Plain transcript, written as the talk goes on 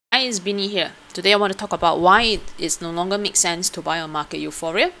Hi, it's Binny here. Today I want to talk about why it is no longer makes sense to buy on market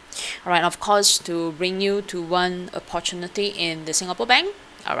euphoria. Alright, of course, to bring you to one opportunity in the Singapore Bank.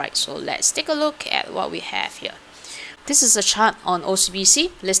 Alright, so let's take a look at what we have here. This is a chart on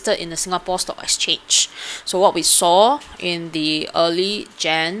OCBC listed in the Singapore Stock Exchange. So what we saw in the early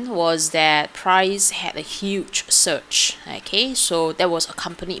Jan was that price had a huge surge. Okay, so that was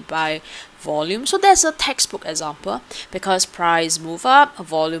accompanied by volume. So that's a textbook example because price move up,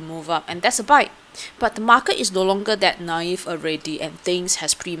 volume move up, and that's a buy. But the market is no longer that naive already, and things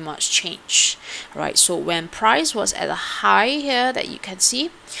has pretty much changed. Right, so when price was at a high here that you can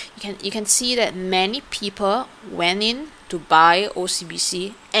see, you can see that many people went in to buy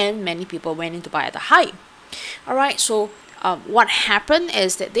OCBC and many people went in to buy at the high. Alright, so what happened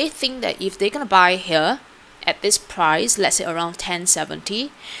is that they think that if they're gonna buy here at this price, let's say around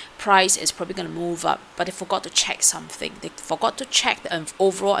 1070, price is probably going to move up, but they forgot to check something. They forgot to check the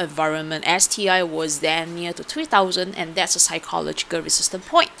overall environment. STI was then near to 3000, and that's a psychological resistance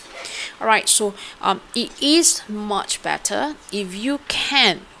point. Alright, so it is much better if you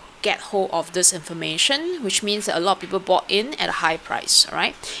can get hold of this information, which means that a lot of people bought in at a high price,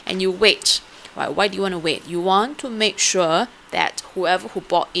 alright, and you wait. Right, why do you want to wait? You want to make sure that whoever who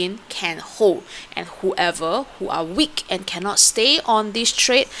bought in can hold, and whoever who are weak and cannot stay on this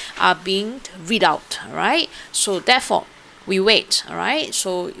trade are being read out. Right, so therefore we wait. All right,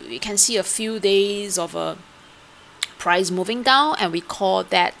 so we can see a few days of a price moving down, and we call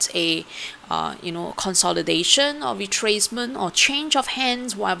that a consolidation or retracement or change of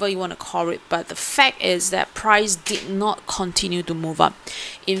hands, whatever you want to call it. But the fact is that price did not continue to move up.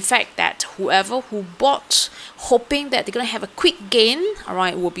 In fact, that whoever who bought hoping that they're going to have a quick gain, all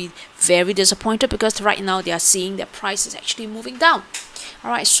right, will be very disappointed, because right now they are seeing that price is actually moving down.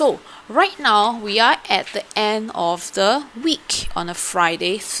 Alright, so right now we are at the end of the week on a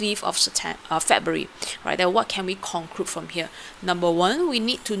Friday, 5th of February. Right, then what can we conclude from here? Number one, we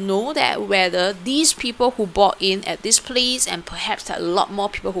need to know that whether these people who bought in at this place, and perhaps a lot more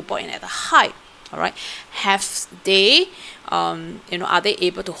people who bought in at the high, alright, have they, are they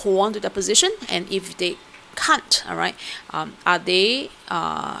able to hold on to their position? And if they can't, alright, are they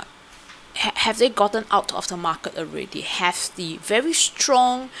have they gotten out of the market already? Have the very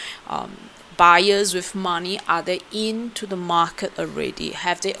strong buyers with money, are they into the market already?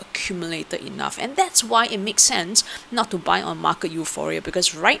 Have they accumulated enough? And that's why it makes sense not to buy on market euphoria,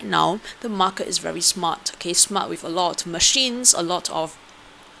 because right now the market is very smart. Okay, smart with a lot of machines, a lot of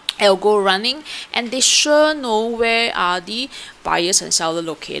algo running, and they sure know where are the buyers and sellers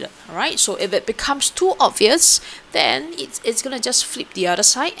located. All right, so if it becomes too obvious, then it's gonna just flip the other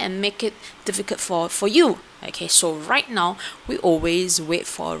side and make it difficult for you. Okay, so right now we always wait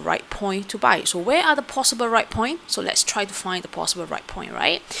for a right point to buy. So where are the possible right point? So let's try to find the possible right point,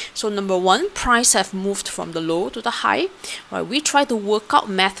 right? So number one, price have moved from the low to the high. Right, we try to work out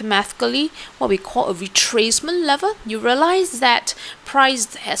mathematically what we call a retracement level. You realize that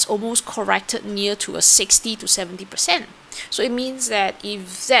price has almost corrected near to a 60 to 70%. So it means that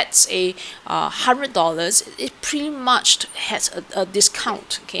if that's a $100, it pretty much has a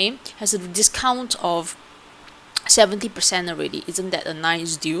discount. Okay, has a discount of 70% already. Isn't that a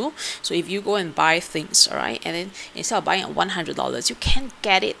nice deal? So if you go and buy things, all right, and then instead of buying at $100, you can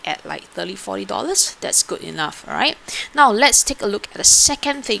get it at like $30-40. That's good enough. All right, now let's take a look at the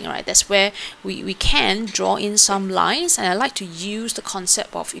second thing. Right, that's where we can draw in some lines, and I like to use the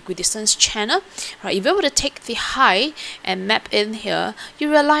concept of equidistance channel. Right, if you were to take the high and map in here, you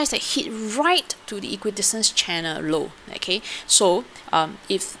realize that hit right to the equidistance channel low. Okay, so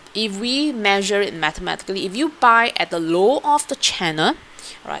if we measure it mathematically, if you buy at the low of the channel,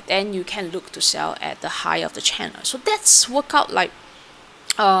 right, then you can look to sell at the high of the channel. So that's work out like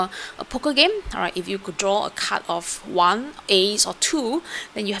a poker game. All right, if you could draw a card of 1 ace or 2,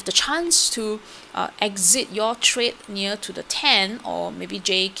 then you have the chance to exit your trade near to the 10 or maybe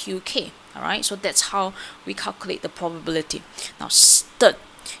JQK. All right, so that's how we calculate the probability. Now third,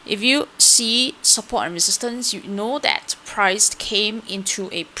 if you see support and resistance, you know that price came into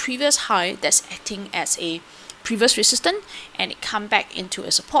a previous high that's acting as a previous resistance, and it come back into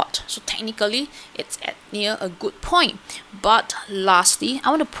a support. So technically it's at near a good point. But lastly, I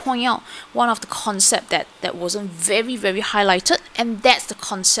want to point out one of the concept that wasn't very highlighted, and that's the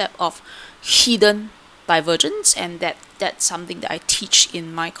concept of hidden divergence, and that's something that I teach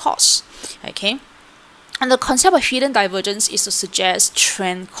in my course. Okay, and the concept of hidden divergence is to suggest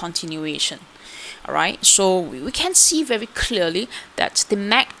trend continuation. All right, so we can see very clearly that the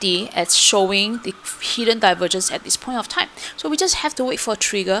MACD is showing the hidden divergence at this point of time. So we just have to wait for a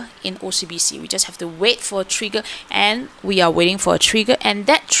trigger in OCBC. We just have to wait for a trigger, and we are waiting for a trigger, and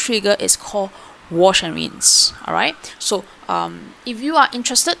that trigger is called wash and rinse. All right, so if you are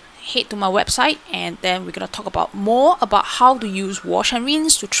interested, head to my website, and then we're going to talk about more about how to use wash and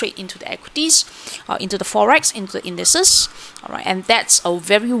rinse to trade into the equities, into the forex, into the indices. All right, and that's a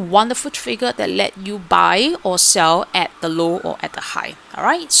very wonderful trigger that let you buy or sell at the low or at the high. All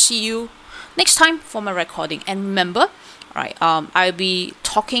right, see you next time for my recording, and remember, all right, I'll be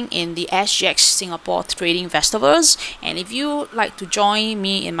talking in the SGX Singapore Trading Festivals, and if you like to join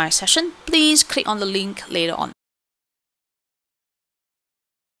me in my session, please click on the link later on.